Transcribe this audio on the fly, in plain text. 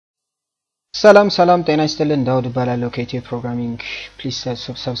ሰላም ጤና ይስጥልን ዳውድ ባላለው ከኢትዮ ፕሮግራሚንግ ፕሊዝ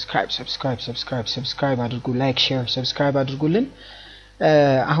ሰብስክራይብ አድርጉ ላይክ ሼር ሰብስክራይብ አድርጉልን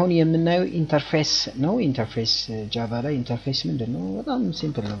አሁን የምናየው ኢንተርፌስ ነው ኢንተርፌስ ጃቫ ላይ ኢንተርፌስ ምንድነው በጣም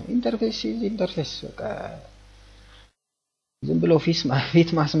ሲምፕል ነው ኢንተርፌስ በቃ ዝም ብሎ ፊት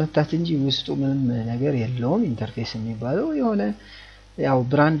ማስመታት እንጂ ውስጡ ምንም ነገር የለውም ኢንተርፌስ የሚባለው የሆነ ያው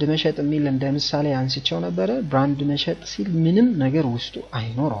ብራንድ መሸጥ የሚል እንደ ምሳሌ አንስቸው ነበር ብራንድ መሸጥ ሲል ምንም ነገር ውስጡ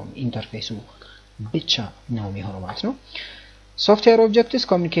አይኖርም ኢንተርፌሱ ብቻ ነው የሚሆነው ማለት ነው ሶፍትዌር ኦብጀክትስ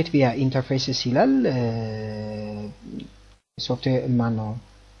ኮሙኒኬት ቪያ ኢንተርፌስስ ይላል ሶፍትዌር ማነው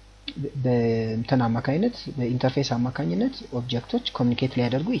በእንተና አማካኝነት በኢንተርፌስ አማካኝነት ኦብጀክቶች ኮሙኒኬት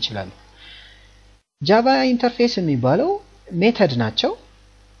ሊያደርጉ ይችላሉ ጃቫ ኢንተርፌስ የሚባለው ሜተድ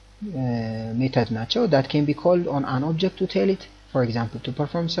ናቸው that can be called on an object to tell it for example to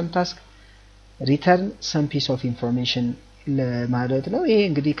perform some task return some piece of information ለማለት ነው ይሄ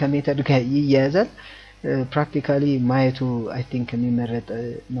እንግዲህ ከሜተድ ጋር ይያያዛል practically ማየቱ I think የሚመረጥ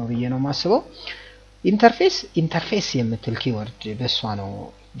ነው ብዬ ነው ማስበው ኢንተርፌስ የምትል ኪወርድ በሷ ነው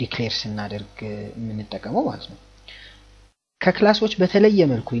ዲክሌር ስናደርግ የምንጠቀመው ማለት ነው ከክላሶች በተለየ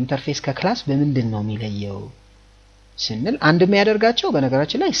መልኩ ኢንተርፌስ ከክላስ በምንድን ነው የሚለየው ስንል አንድ የሚያደርጋቸው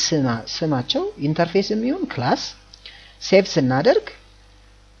በነገራችን ላይ ስማቸው ኢንተርፌስ የሚሆን ክላስ ሴቭ ስናደርግ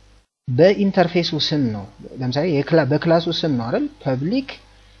በኢንተርፌሱ ስም ነው ለምሳሌ በክላሱ ስም ነው አይደል ፐብሊክ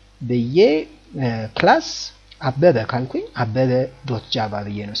በየ ክላስ አበበ ካልኩኝ አበበ.java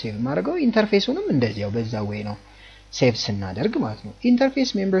ብዬ ነው ሴቭ ማድረገው ኢንተርፌሱንም እንደዚያው በዛው ወይ ነው ሴቭ ስናደርግ ማለት ነው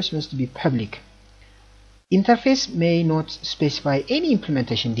ኢንተርፌስ ሜምበርስ must be public interface may not specify any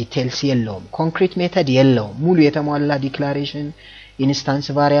implementation details የለውም concrete method የለውም ሙሉ የተሟላ declaration instance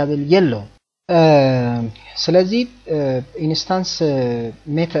variable የለውም ስለዚህ instance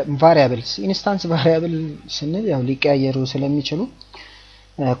variable ስንል ያው ሊቀያየሩ ስለሚችሉ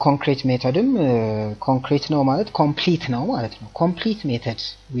concrete methodም concrete ነው ማለት complete ነው ማለት ነው complete methods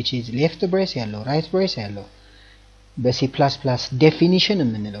which is left brace ያለው right brace ያለው በC++ definition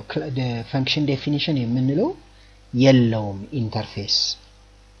የምንለው function definition የምንለው የለውም ኢንተርፌስ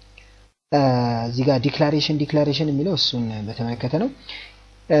እዚህ ጋር declaration የሚለው እሱን በተመለከተ ነው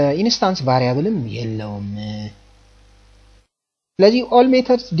instance variableም የለውም ስለዚህ all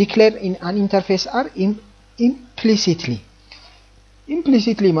methods declared in an interface are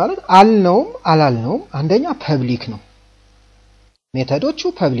implicitly ማለት አልነውም አላልነውም አንደኛ ፐብሊክ ነው ሜተዶቹ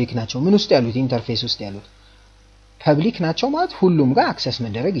ፐብሊክ ናቸው ምን ውስጥ ያሉት ኢንተርፌስ ውስጥ ያሉት ፐብሊክ ናቸው ማለት ሁሉም ጋር አክሰስ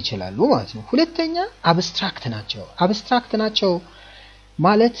መደረግ ይችላሉ ማለት ነው ሁለተኛ አብስትራክት ናቸው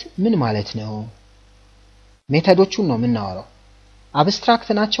ማለት ምን ማለት ነው ሜተዶቹን ነው የምናወራው አብስትራክት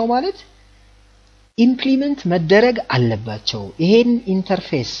ናቸው ማለት ኢምፕሊመንት መደረግ አለባቸው ይሄን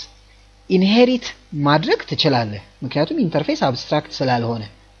ኢንተርፌስ ኢንሄሪት ማድረግ ትችላለህ ምክንያቱም ኢንተርፌስ አብስትራክት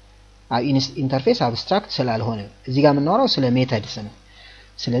ስላልሆነ እዚህ ጋር የምናወራው ስለ ሜተድስ ነው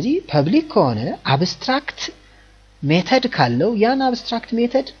ስለዚህ ፐብሊክ ከሆነ አብስትራክት ሜተድ ካለው ያን አብስትራክት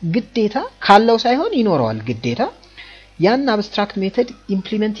ሜተድ ግዴታ ካለው ሳይሆን ይኖረዋል ግዴታ ያን አብስትራክት ሜተድ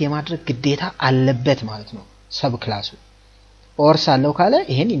ኢምፕሊመንት የማድረግ ግዴታ አለበት ማለት ነው ሰብ ክላሱ ኦርስ አለው ካለ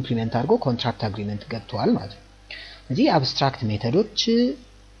ይሄን ኢምፕሊመንት አድርጎ ኮንትራክት አግሪመንት ገብቷል ማለት ነው ስለዚህ አብስትራክት ሜተዶች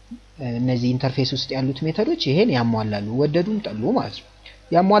እነዚህ ኢንተርፌስ ውስጥ ያሉት ሜተዶች ይሄን ያሟላሉ ወደዱም ጠሉ ማለት ነው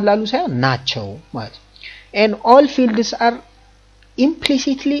ያሟላሉ ሳይሆን ናቸው ማለት ነው and all fields are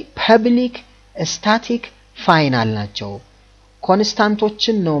implicitly public static ፋይናል ናቸው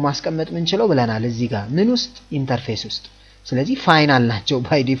ኮንስታንቶችን ነው ማስቀመጥ ምንችለው ብለናል እዚህ ጋር ምን ውስጥ ኢንተርፌስ ውስጥ ስለዚህ ፋይናል ናቸው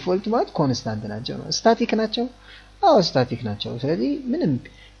ባይ ዲፎልት ማለት ኮንስታንት ናቸው ነው ስታቲክ ናቸው ስታቲክ ናቸው ስለዚህ ምንም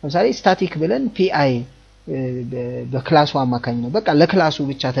ለምሳሌ ስታቲክ ብለን ፒአይ በክላሱ አማካኝ ነው በቃ ለክላሱ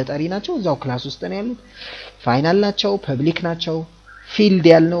ብቻ ተጠሪ ናቸው እዛው ክላስ ውስጥ ነው ያሉት ፋይናል ናቸው ፐብሊክ ናቸው ፊልድ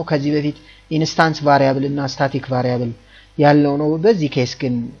ያልነው ከዚህ በፊት ኢንስታንስ ቫሪያብል እና ስታቲክ ቫሪያብል ያልነው ነው በዚህ ኬስ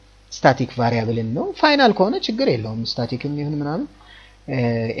ግን static variable ነው ፋይናል ከሆነ ችግር የለውም staticም ይሁን ምናምን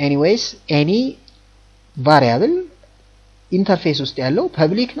anyways any variable ኢንተርፌስ ውስጥ ያለው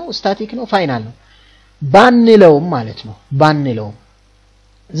ፐብሊክ ነው ስታቲክ ነው ፋይናል ነው ባንለውም ማለት ነው ባንለውም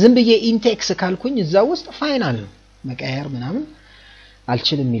ዝም ብዬ ኢንቴክስ ካልኩኝ እዛው ውስጥ ፋይናል ነው መቀየር ምናምን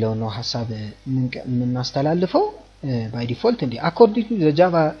አልችልም የሚለው ነው ሐሳብ ምን አስተላልፈው by default እንዴ according to the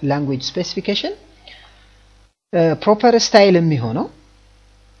Java language specification proper style የሚሆነው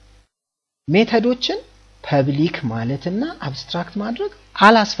ሜተዶችን ፐብሊክ ማለትና አብስትራክት ማድረግ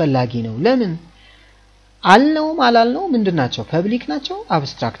አላስፈላጊ ነው ለምን አልነውም አላልነው ምንድናቸው ፐብሊክ ናቸው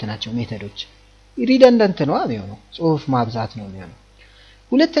አብስትራክት ናቸው ሜተዶች ሪደንደንት ነው የሚሆነው ጽሁፍ ማብዛት ነው የሚሆነው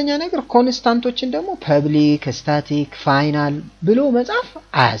ሁለተኛ ነገር ኮንስታንቶችን ደግሞ ፐብሊክ ስታቲክ ፋይናል ብሎ መጻፍ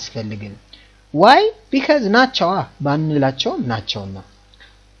አያስፈልግም why because ናቸው ባንላቸው ናቸውና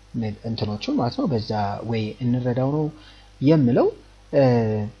እንትኖቹ ማለት ነው በዛ ወይ እንረዳው ነው የምለው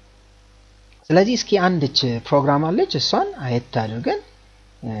ስለዚህ እስኪ አንድች ፕሮግራም አለች እሷን አየት አድርገን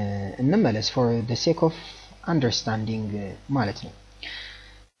እንመለስ for the sake of understanding ማለት ነው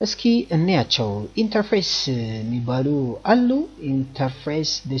እስኪ እንያቸው ኢንተርፌስ የሚባሉ አሉ ኢንተርፌስ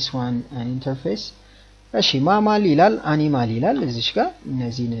this one an interface እሺ ማማል ይላል አኒማል ይላል እዚሽ ጋር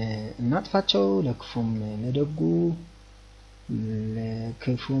እነዚህን እናጥፋቸው ለክፉም ለደጉ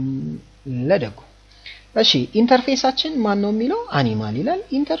እሺ ኢንተርፌሳችን ማን ነው የሚለው አኒማል ይላል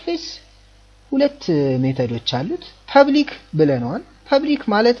ኢንተርፌስ ሁለት ሜተዶች አሉት ፐብሊክ ብለናል ፐብሊክ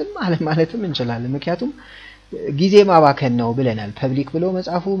ማለትም እንችላለን ምክንያቱም ጊዜ ማባከን ነው ብለናል ፐብሊክ ብሎ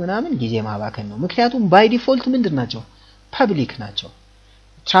መጻፉ ምናምን ጊዜ ማባከን ነው ምክንያቱም ባይ ዲፎልት ምንድናቸው ፐብሊክ ናቸው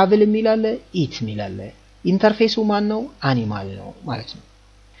ትራቨል የሚላለ ኢት የሚላለ ኢንተርፌሱ ማን ነው አኒማል ነው ማለት ነው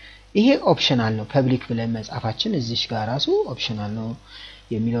ይሄ ኦፕሽናል ነው ፐብሊክ ብለን መጻፋችን እዚሽ ጋር ራሱ ኦፕሽናል ነው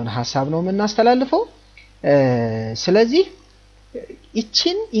የሚለውን ሐሳብ ነው የምናስተላልፈው ስለዚህ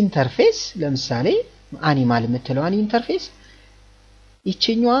እቺን ኢንተርፌስ ለምሳሌ አኒማል የምትለዋን ኢንተርፌስ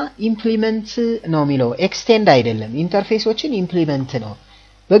ይችኛዋ ኢምፕሊመንት ነው የሚለው ኤክስቴንድ አይደለም ኢንተርፌሶችን ኢምፕሊመንት ነው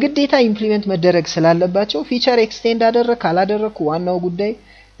በግዴታ ኢምፕሊመንት መደረግ ስላለባቸው ፊቸር ኤክስቴንድ አደረክ አላደረኩ ዋናው ጉዳይ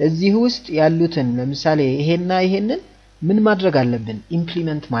እዚህ ውስጥ ያሉትን ለምሳሌ ይሄንን ምን ማድረግ አለብን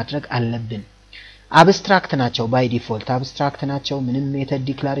ኢምፕሊመንት ማድረግ አለብን አብስትራክት ናቸው ባይ ዲፎልት አብስትራክት ናቸው ምንም ሜተድ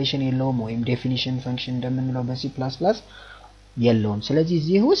ዲክላሬሽን የለውም ወይም ዴፊኒሽን ፈንክሽን እንደምንለው በሲ++ የለውም ስለዚህ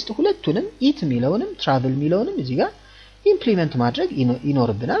እዚህ ውስጥ ሁለቱንም ኢት ሚለውንም ትራቨል ሚለውንም እዚህ ጋር ኢምፕሊመንት ማድረግ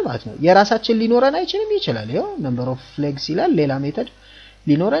ይኖርብናል ማለት ነው የራሳችን ሊኖረን አይችልም ይችላል ይሄው ነምበር ኦፍ ፍሌግስ ይላል ሌላ ሜተድ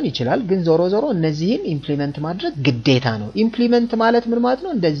ሊኖረን ይችላል ግን ዞሮ እነዚህን ኢምፕሊመንት ማድረግ ግዴታ ነው ኢምፕሊመንት ማለት ምን ማለት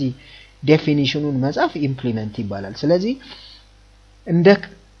ነው እንደዚህ ዴፊኒሽኑን መጻፍ ኢምፕሊመንት ይባላል ስለዚህ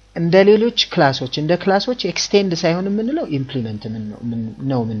እንደ ሌሎች ክላሶች ኤክስቴንድ ሳይሆን የምንለው ኢምፕሊመንት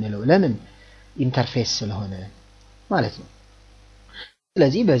ነው የምንለው ለምን ኢንተርፌስ ስለሆነ ማለት ነው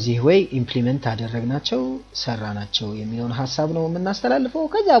ስለዚህ በዚህ ወይ ኢምፕሊመንት አደረግናቸው ሰራናቸው የሚለውን ሐሳብ ነው የምናስተላልፈው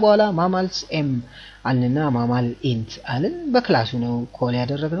ከዛ በኋላ ማማልስ ኤም አልንና ማማል ኢንት አልን በክላሱ ነው ኮል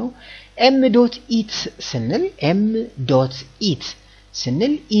ያደረግነው m.eat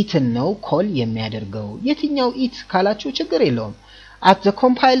ስንል ኢትን ነው ኮል የሚያደርገው የትኛው ኢት ካላችሁ ችግር የለውም at the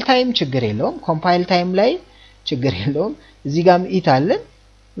compile time ችግር የለውም compile time ላይ ችግር የለውም እዚህ ጋርም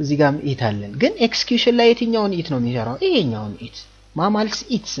ኢት አለን ግን ኤክስኪዩሽን ላይ የትኛውን ኢት ነው የሚሰራው ይሄኛውን ኢት ማማልስ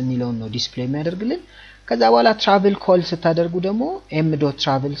ኢትስ የሚለውን ነው ዲስፕሌይ የሚያደርግልን ከዛ በኋላ ትራቨል ኮል ስታደርጉ ደግሞ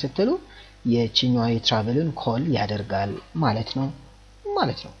m.travel ስትሉ የቺኛው የትራቨልን ኮል ያደርጋል ማለት ነው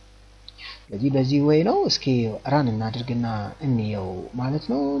ስለዚህ በዚህ ወይ ነው እስኪ ራን እናድርግና እንየው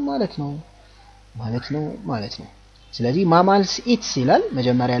ማለት ነው ስለዚህ ማማልስ ኢትስ ይላል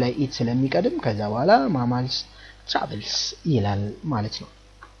መጀመሪያ ላይ ኢት ስለሚቀድም ከዛ በኋላ ማማልስ ትራቨልስ ይላል ማለት ነው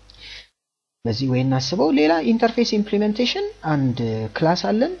በዚህ ወይ እናስበው ሌላ ኢንተርፌስ ኢምፕሊሜንቴሽን አንድ ክላስ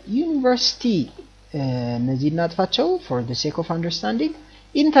አለን ዩኒቨርሲቲ እነዚህ እናጥፋቸው for the sake of understanding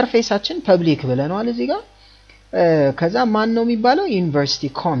ኢንተርፌሳችን ፐብሊክ ብለናል እዚህ ጋር ከዛ ማን ነው የሚባለው ዩኒቨርሲቲ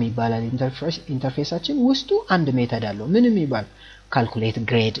ኮም ይባላል ኢንተርፌሳችን ውስጡ አንድ ሜተድ አለው ምንም ይባል ካልኩሌት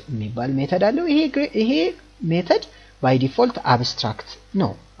ግሬድ የሚባል ሜተድ አለው ይሄ ሜተድ ባይ ዲፎልት አብስትራክት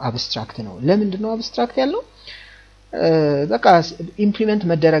ነው ለምንድን ነው አብስትራክት ያለው በቃ ኢምፕሊመንት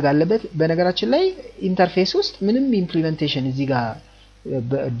መደረግ አለበት በነገራችን ላይ ኢንተርፌስ ውስጥ ምንም ኢምፕሊሜንቴሽን እዚህ ጋር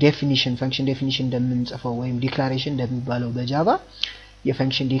ዴፊኒሽን ፈንክሽን ዴፊኒሽን እንደምንጽፈው ወይም ዲክላሬሽን እንደሚባለው በጃቫ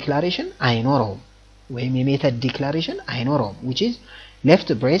የፈንክሽን ዲክላሬሽን አይኖረውም ወይም የሜተድ ዲክላሬሽን አይኖረውም which is left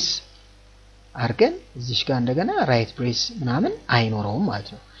brace አርገን እዚሽ ጋር እንደገና right brace ምናምን አይኖረውም ማለት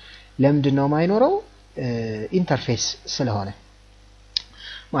ነው ለምንድነው ማይኖረው ኢንተርፌስ ስለሆነ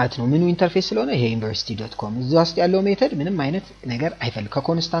ማለት ነው ምኑ ኢንተርፌስ ስለሆነ ይሄ university.com እዚህ ውስጥ ያለው ሜተድ ምንም አይነት ነገር አይፈልግ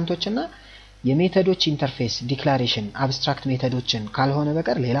ከኮንስታንቶችና የሜተዶች ኢንተርፌስ ዲክላሬሽን አብስትራክት ሜተዶችን ካልሆነ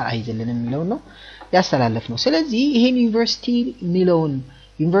በቀር ሌላ አይዘልንም የሚለው ነው ያስተላለፍነው ስለዚህ ይሄን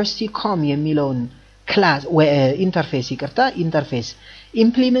university.com የሚለውን ክላስ ኢንተርፌስ ኢንተርፌስ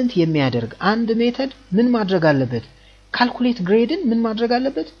ኢምፕሊመንት የሚያደርግ አንድ ሜተድ ምን ማድረግ አለበት ካልኩሌት ግሬድን ምን ማድረግ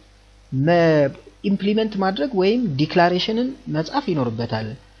አለበት ኢምፕሊመንት ማድረግ ወይም ዲክላሬሽንን መጻፍ ይኖርበታል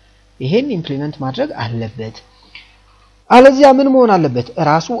ይሄን ኢምፕሊመንት ማድረግ አለበት አለዚያ ምን መሆን አለበት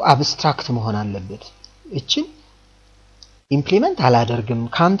ራሱ አብስትራክት መሆን አለበት እቺን ኢምፕሊመንት አላደርግም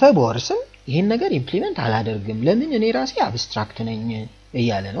ካንተ በወርስም ይሄን ነገር ኢምፕሊመንት አላደርግም ለምን እኔ ራሴ አብስትራክት ነኝ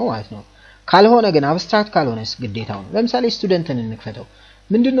እያለ ነው ማለት ነው ካልሆነ ግን አብስትራክት ካልሆነስ ግዴታው ነው ለምሳሌ ስቱደንትን እንክፈተው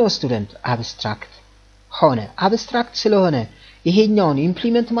ምንድነው ስቱደንት አብስትራክት ሆነ አብስትራክት ስለሆነ ይሄኛውን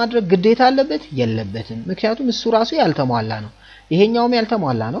ኢምፕሊመንት ማድረግ ግዴታ አለበት የለበትም ምክንያቱም እሱ ራሱ ያልተሟላ ነው ይሄኛውም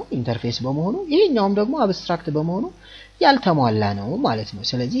ያልተሟላ ነው ኢንተርፌስ በመሆኑ ይሄኛውም ደግሞ አብስትራክት በመሆኑ ያልተሟላ ነው ማለት ነው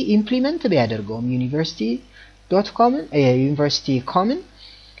ስለዚህ ኢምፕሊመንት ቢያደርገውም university common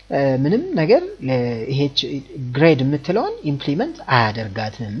ምንም ነገር ይሄ ግሬድ የምትለውን ኢምፕሊመንት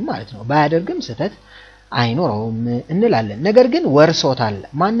አያደርጋትም ማለት ነው ባያደርግም ስህተት አይኖርም እንላለን ነገር ግን ወርሶታል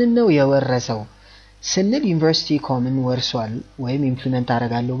ማን ነው የወረሰው ስንል ዩኒቨርሲቲ ኮመን ወርሷል ወይም ኢምፕሊመንት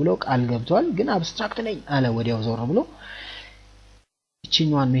አደርጋለሁ ብሎ ቃል ገብቷል ግን አብስትራክት ነኝ አለ ወዲያው ዞር ብሎ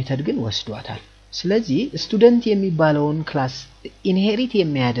እቺኛዋን ሜተድ ግን ወስዷታል ስለዚህ ስቱደንት የሚባለውን ክላስ ኢንሄሪት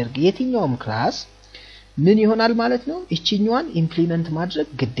የሚያደርግ የትኛውም ክላስ ምን ይሆናል ማለት ነው እቺኛዋን ኢምፕሊመንት ማድረግ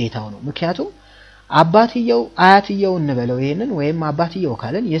ግዴታው ነው ምክንያቱም አባትየው አያትየው እንበለው ይሄንን ወይም አባትየው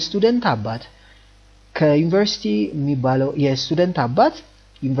ካለን የስቱደንት አባት ከዩኒቨርሲቲ የሚባለው የስቱደንት አባት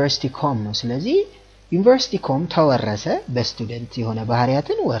ዩኒቨርሲቲ ኮም ነው ስለዚህ ዩኒቨርሲቲ ኮም ተወረሰ በስቱደንት የሆነ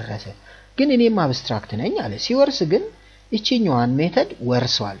ባህሪያትን ወረሰ ግን እኔም አብስትራክት ነኝ አለ ሲወርስ ግን እቺኛዋን ሜተድ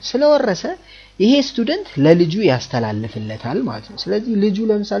ወርሷል ስለወረሰ ይሄ ስቱደንት ለልጁ ያስተላልፍለታል ማለት ነው ስለዚህ ልጁ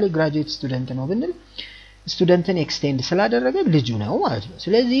ለምሳሌ ግራጁዌት ስቱደንት ነው ብንል ስቱደንትን ኤክስቴንድ ስላደረገ ልጁ ነው ማለት ነው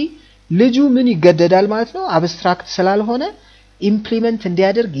ስለዚህ ልጁ ምን ይገደዳል ማለት ነው አብስትራክት ስላልሆነ ኢምፕሊመንት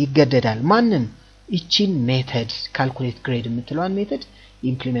እንዲያደርግ ይገደዳል ማንን እቺን ሜተድ ካልኩሌት ግሬድ የምትለዋን ሜተድ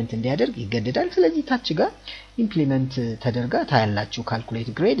ኢምፕሊመንት እንዲያደርግ ይገደዳል ስለዚህ ታች ጋር ኢምፕሊመንት ተደርጋ ታያላችሁ ካልኩሌት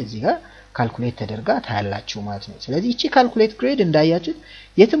ግሬድ እዚህ ጋር ካልኩሌት ተደርጋ ታያላችሁ ማለት ነው ስለዚህ እቺ ካልኩሌት ግሬድ እንዳያችሁት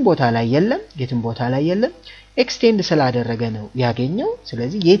የትም ቦታ ላይ የለም ኤክስቴንድ ስላደረገ ነው ያገኘው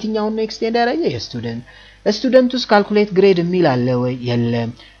ስለዚህ የትኛው ነው ኤክስቴንድ ያደረገ ስቱደንቱስ ካልኩሌት ግሬድ የሚል አለ ወይ የለም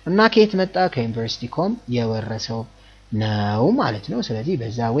እና ከየት መጣ ከዩኒቨርሲቲ ኮም የወረሰው ነው ማለት ነው ስለዚህ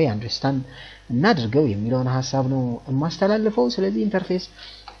በዛ ወይ አንደርስታንድ እናድርገው የሚለውን ሐሳብ ነው ማስተላልፈው ስለዚህ ኢንተርፌስ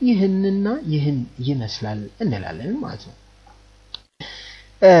ይህንና ይህን ይመስላል እንላለን ማለት ነው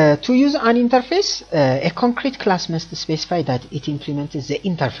to use an interface a concrete class must specify that it implements the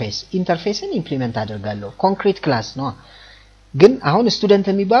interfaceን ኢምፕሊመንት አደርጋለሁ concrete class ነው ግን አሁን ስቱደንት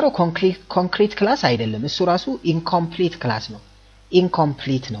የሚባለው concrete class አይደለም እሱ ራሱ incomplete class ነው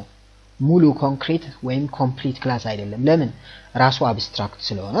incomplete ነው ሙሉ concrete ወይም complete class አይደለም ለምን ራሱ አብስትራክት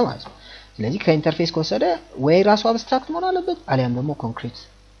ስለሆነ ማለት ነው ስለዚህ ከኢንተርፌስ ከወሰደ ወይ ራሱ አብስትራክት መሆን አለበት አሊያም ደግሞ concrete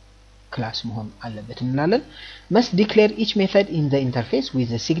class መሆን አለበት እንላለን must declare each method in the interface with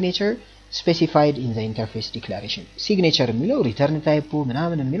the signature specified in the interface declaration signature የሚለው return type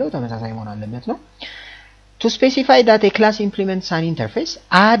ምናምን የሚለው ተመሳሳይ መሆን አለበት ነው to specify that a class implements an interface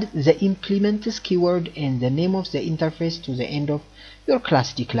add the implements keyword and the name of the interface to the end of your class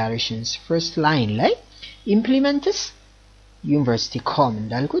declarations first line ላይ implements university com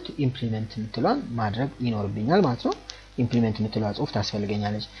እንዳልኩት implement ምትሏን ማድረግ ይኖርብኛል ማለት ነው implement ምትሏ ጽሁፍ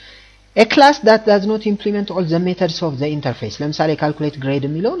ታስፈልገኛለች a class that does not implement all the methods of the interface ለምሳሌ calculate grade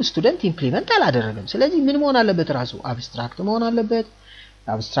የሚለውን ስቱደንት ኢምፕሊመንት አላደረገም ስለዚህ ምን መሆን አለበት ራሱ አብስትራክት መሆን አለበት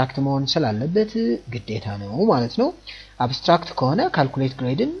አብስትራክት መሆን ስላለበት ግዴታ ነው ማለት ነው አብስትራክት ከሆነ calculate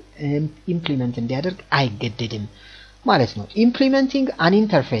gradeን ኢምፕሊመንት እንዲያደርግ አይገደድም ማለት ነው implementing an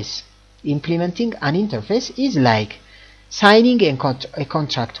interface is like signing a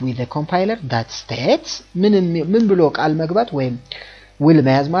contract with the compiler that states ምን ብሎ ቃል መግባት ወይም will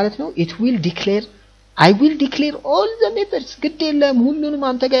መያዝ ማለት ነው it will declare I will declare all the methods ግድ የለም ሁሉንም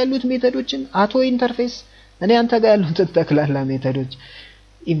አንተ ጋር ያሉት ሜተዶችን አቶ ኢንተርፌስ እኔ አንተ ጋር ያሉት ተክላላ ሜተዶች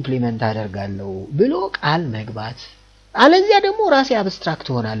ኢምፕሊመንት አደርጋለሁ ብሎ ቃል መግባት አለዚያ ደግሞ ራሴ አብስትራክት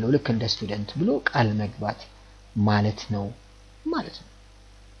ሆናለሁ ልክ እንደ ስቱደንት ብሎ ቃል መግባት ማለት ነው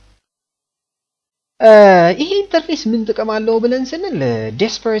ይሄ ኢንተርፌስ ምን ጥቅም አለው ብለን ስንል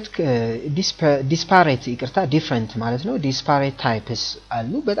ዲስፓሬት ዲፈረንት ማለት ነው ዲስፓሬት ታይፕስ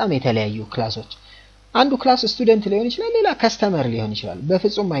አሉ በጣም የተለያዩ ክላሶች አንዱ ክላስ ስቱደንት ሊሆን ይችላል ሌላ ከስተመር ሊሆን ይችላል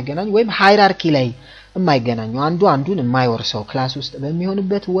በፍጹም የማይገናኙ ወይም ሃይራርኪ ላይ የማይገናኙ አንዱን የማይወርሰው ክላስ ውስጥ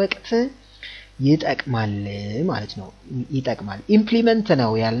በሚሆንበት ወቅት ይጠቅማል ማለት ነው ይጠቅማል ኢምፕሊመንት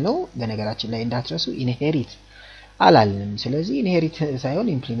ነው ያልነው በነገራችን ላይ እንዳትረሱ ኢንሄሪት አላልንም ስለዚህ ኢንሄሪት ሳይሆን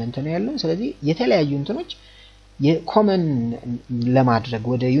ኢምፕሊመንት ነው ያለው ስለዚህ የተለያዩ እንትኖች የኮመን ለማድረግ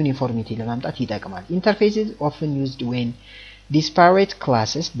ወደ ዩኒፎርሚቲ ለማምጣት ይጠቅማል interfaces often used when disparate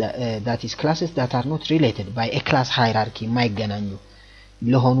classes that is classes that are not related by a class hierarchy የማይገናኙ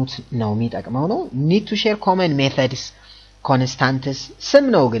ለሆኑት ነው የሚጠቅመው ነው need to share common methods constants ስም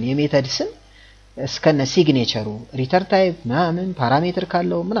ነው ግን የሜተድ ስም እስከነ ሲግኔቸሩ return type ምናምን ፓራሜትር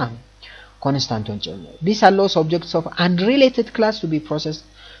ካለው ምናምን constant ጨምሮ this allows objects of unrelated class to be processed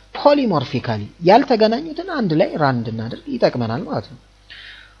polymorphically ያልተገናኙትን አንድ ላይ ራን እንድናደርግ ይጠቅመናል ማለት ነው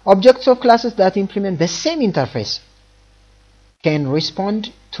objects of classes that implement the same interface can respond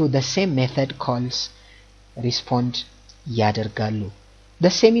to the same method calls respond ያደርጋሉ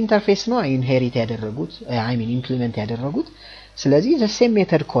the same interface ነው inherit ያደረጉት implement ያደረጉት ስለዚህ the same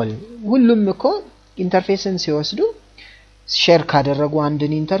method call ሁሉም እኮ ኢንተርፌስን ሲወስዱ ሼር ካደረጉ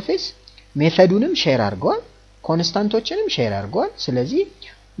አንድን ኢንተርፌስ ሜተዱንም ሼር አድርገዋል ኮንስታንቶችንም ሼር አድርገዋል ስለዚህ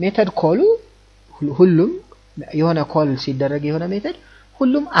ሜተድ ኮሉ ሁሉም የሆነ ኮል ሲደረግ የሆነ ሜተድ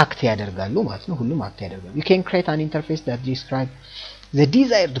ሁሉም አክት ያደርጋሉ ማለት ነው ሁሉም አክት ያደርጋሉ you can create an interface that describe the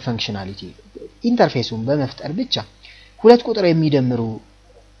desired functionality ኢንተርፌሱን በመፍጠር ብቻ ሁለት ቁጥር የሚደምሩ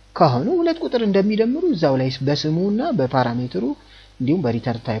ከሆነ ሁለት ቁጥር እንደሚደምሩ እዛው ላይ በስሙና በፓራሜትሩ እንዲሁም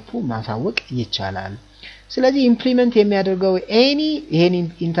በሪተርን ታይፑ ማሳወቅ ይቻላል ስለዚህ ኢምፕሊመንት የሚያደርገው ይሄን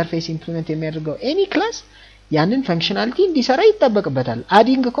ኢንተርፌስ ኢምፕሊመንት የሚያደርገው ክላስ ያንን ፈንክሽናሊቲ እንዲሰራ ይጠበቅበታል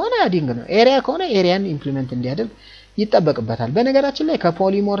አዲንግ ከሆነ አዲንግ ነው ኤሪያ ከሆነ ኤሪያን ኢምፕሊመንት እንዲያደርግ ይጠበቅበታል በነገራችን ላይ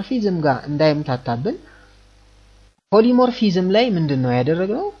ከፖሊሞርፊዝም ጋር እንዳይምታታብን ፖሊሞርፊዝም ላይ ምንድነው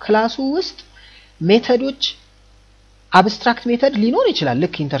ያደረግነው ክላሱ ውስጥ ሜተዶች አብስትራክት ሜተድ ሊኖር ይችላል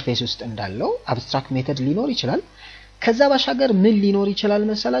ልክ ኢንተርፌስ ውስጥ እንዳለው አብስትራክት ሜተድ ሊኖር ይችላል ከዛ ባሻገር ምን ሊኖር ይችላል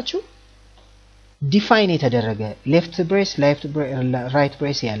መሰላችሁ ዲፋይን የተደረገ ሌፍት ብሬስ ራይት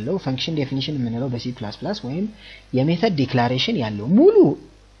ብሬስ ያለው ፈንክሽን ዴፊኒሽን የምንለው በሲ++ ወይም የሜተድ ዲክላሬሽን ያለው ሙሉ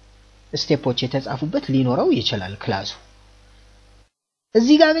ስቴፖች የተጻፉበት ሊኖረው ይችላል ክላሱ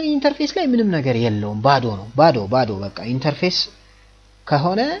እዚህ ጋር ግን ኢንተርፌስ ላይ ምንም ነገር የለውም ባዶ ነው ባዶ በቃ ኢንተርፌስ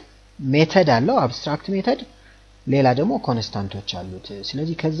ከሆነ ሜተድ አለው አብስትራክት ሜተድ ሌላ ደግሞ ኮንስታንቶች አሉት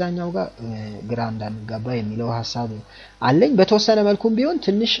ስለዚህ ከዛኛው ጋር ግራ እንዳንጋባ የሚለው ሐሳብ አለኝ በተወሰነ መልኩም ቢሆን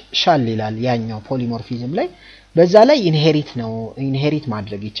ትንሽ ሻል ይላል ያኛው ፖሊሞርፊዝም ላይ በዛ ላይ ኢንሄሪት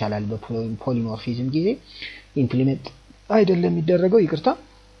ማድረግ ይቻላል በፖሊሞርፊዝም ጊዜ ኢምፕሊመንት አይደለም የሚደረገው ይቅርታ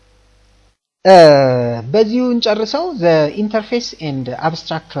በዚሁ እንጨርሰው the interface and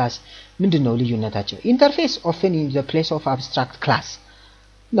abstract class ምንድነው ልዩነታቸው interface often in the place of abstract class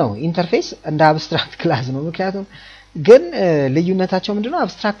ነው ኢንተርፌስ እንደ አብስትራክት ክላስ ነው ምክንያቱም ግን ልዩነታቸው ምንድነው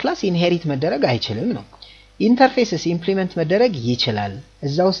አብስትራክት ክላስ ኢንሄሪት መደረግ አይችልም ነው ኢንተርፌስስ ኢምፕሊመንት መደረግ ይችላል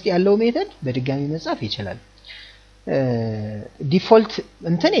እዛ ውስጥ ያለው ሜተድ በድጋሚ መጻፍ ይችላል ዲፎልት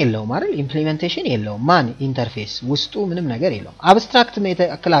እንትን የለውም አይደል ኢምፕሊሜንቴሽን የለውም ማን ኢንተርፌስ ውስጡ ምንም ነገር የለውም አብስትራክት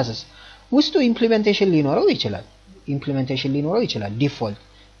ክላስስ ውስጡ ኢምፕሊሜንቴሽን ሊኖረው ይችላል ዲፎልት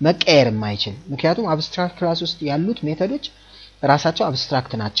መቀየር የማይችል ምክንያቱም አብስትራክት ክላስ ውስጥ ያሉት ሜተዶች ራሳቸው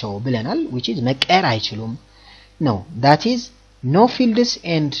አብስትራክት ናቸው ብለናል which is መቀየር አይችሉም ነው that is no fields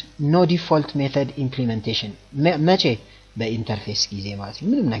and no default method implementation መቼ በኢንተርፌስ ጊዜ ማለት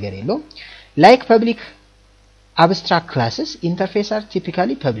ምንም ነገር የለውም like public abstract classes interface are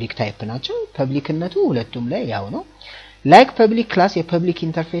typically public type ናቸው ፐብሊክነቱ ሁለቱም ላይ ያው ነው like public class a public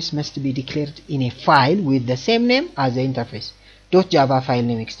interface must be declared in a file with the same name as the interface .java file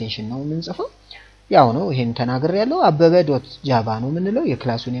name extension ነው የምንጽፈው ያው ነው ይሄን ተናገር ያለው አበበ.java ነው የምንለው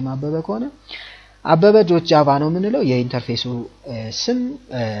የክላሱ ኔም አበበ ከሆነ አበበ.java ነው የምንለው የኢንተርፌሱ ስም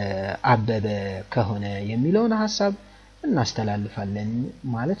አበበ ከሆነ የሚለውን ሐሳብ እናስተላልፋለን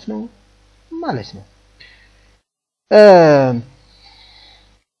ማለት ነው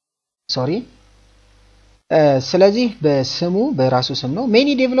ሶሪ ስለዚህ በስሙ በራሱ ስም ነው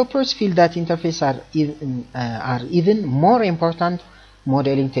many developers feel that interface are even more important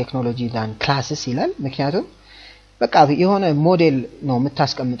modeling technology than classes ይላል ምክንያቱም በቃ የሆነ ሞዴል ነው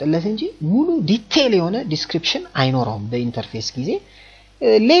የምታስቀምጥለት እንጂ ሙሉ ዲቴል የሆነ ዲስክሪፕሽን አይኖርም በኢንተርፌስ ጊዜ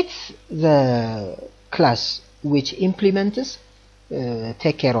let the class which implements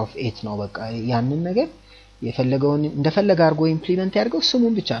take care of it ነው በቃ ያንን ነገር የፈለገውን እንደፈለገ አድርጎ ኢምፕሊመንት ያድርገው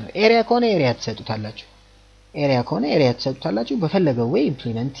ስሙን ብቻ ነው ኤሪያ ከሆነ ኤሪያ ተሰጥቷላችሁ በፈለገው ወይ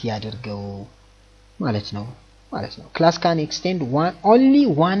ኢምፕሊመንት ያድርገው ማለት ነው class can extend only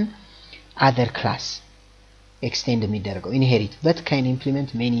one other class extend የሚደረገው inherit but can implement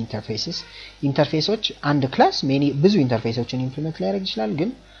many interfaces አንድ ክላስ ብዙ ኢንተርፌሶችን ኢምፕሊመንት ሊያደርግ ይችላል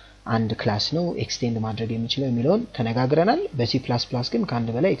ግን አንድ ክላስ ነው ኤክስቴንድ ማድረግ የሚችለው የሚለውን ተነጋግረናል በሲ++ ግን ከአንድ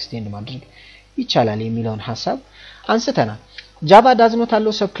በላይ ኤክስቴንድ ማድረግ ይቻላል የሚለውን ሐሳብ አንስተናል Java does not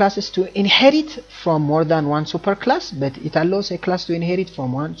allow subclasses to inherit from more than one superclass but it allows a class to inherit from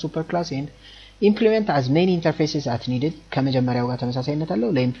one superclass and implement as many interfaces as needed ከመጀመሪያው ጋር ተመሳሳይነት አለው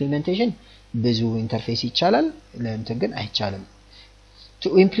ለኢምፕሊሜንቴሽን ብዙ ኢንተርፌስ ይቻላል ለእንትን ግን አይቻልም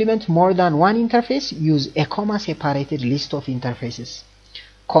to implement more than one interface use a comma separated list of interfaces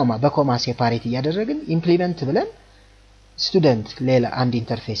comma በኮማ ሴፓሬት ያደረግን ኢምፕሊመንት ብለን ስቱደንት ሌላ አንድ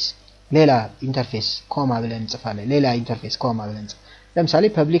ኢንተርፌስ ሌላ ኢንተርፌስ ኮማ ብለን እንጽፋለን ሌላ ኢንተርፌስ ኮማ ብለን ለምሳሌ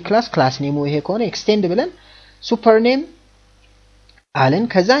ፐብሊክ ክላስ ኔሙ ይሄ ከሆነ ኤክስቴንድ ብለን ሱፐር ኔም አለን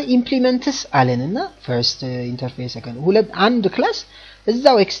ከዛ ኢምፕሊመንትስ አለንና ፈርስት ኢንተርፌስ ሰከንድ ሁለት አንድ ክላስ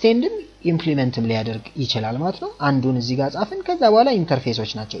እዛው ኤክስቴንድም ኢምፕሊመንትም ሊያደርግ ይችላል ማለት ነው አንዱን እዚህ ጋር ጻፈን ከዛ በኋላ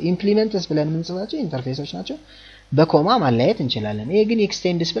ኢንተርፌሶች ናቸው ኢምፕሊመንትስ ብለን የምንጽፋቸው ኢንተርፌሶች ናቸው በኮማ ማለያየት እንችላለን ይሄ ግን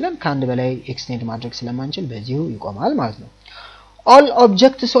ኤክስቴንድስ ብለን ከአንድ በላይ ኤክስቴንድ ማድረግ ስለማንችል በዚሁ ይቆማል ማለት ነው all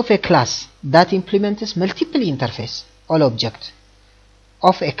objects of a class that implements multiple interface all objects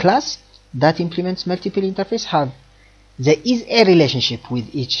of a class that implements multiple interface have the is a relationship with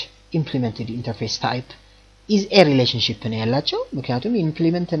each implemented interface type is a relationship ነው ያላቸው ምክንያቱም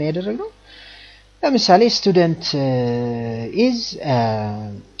ኢምፕሊመንት ነው ያደረገው ለምሳሌ ስቱደንት is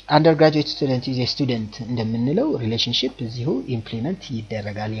undergraduate student is a student እንደምንለው ሪሌሽንሺፕ እዚሁ ኢምፕሊመንት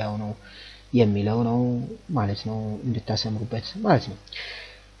ይደረጋል ያው ነው የሚለው ነው ማለት ነው እንድታሰምሩበት ማለት ነው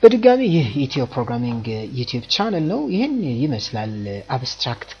በድጋሚ ይህ ኢትዮ ፕሮግራሚንግ ዩቲዩብ ቻናል ነው ይሄን ይመስላል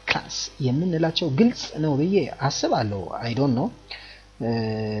አብስትራክት ክላስ የምንላቸው ግልጽ ነው ብዬ አስባለሁ አይ ዶንት ኖ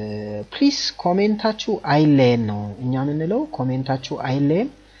ፕሊዝ ኮሜንታችሁ አይለየን ነው እኛ ምንለው ኮሜንታችሁ አይለየን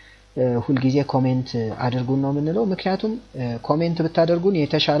ሁሉ ጊዜ ኮሜንት አድርጉን ነው ምንለው ምክንያቱም ኮሜንት ብታደርጉን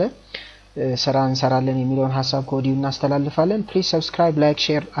የተሻለ ስራ እንሰራለን የሚለውን ሐሳብ ኮዲው እናስተላልፋለን ፕሊዝ ሰብስክራይብ ላይክ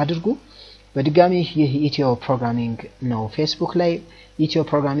ሼር አድርጉ በድጋሚ ይህ ኢትዮ ፕሮግራሚንግ ነው ፌስቡክ ላይ ኢትዮ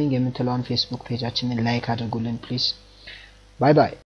ፕሮግራሚንግ የምትለውን ፌስቡክ ፔጃችንን ላይክ አድርጉልን ፕሊዝ ባይ ባይ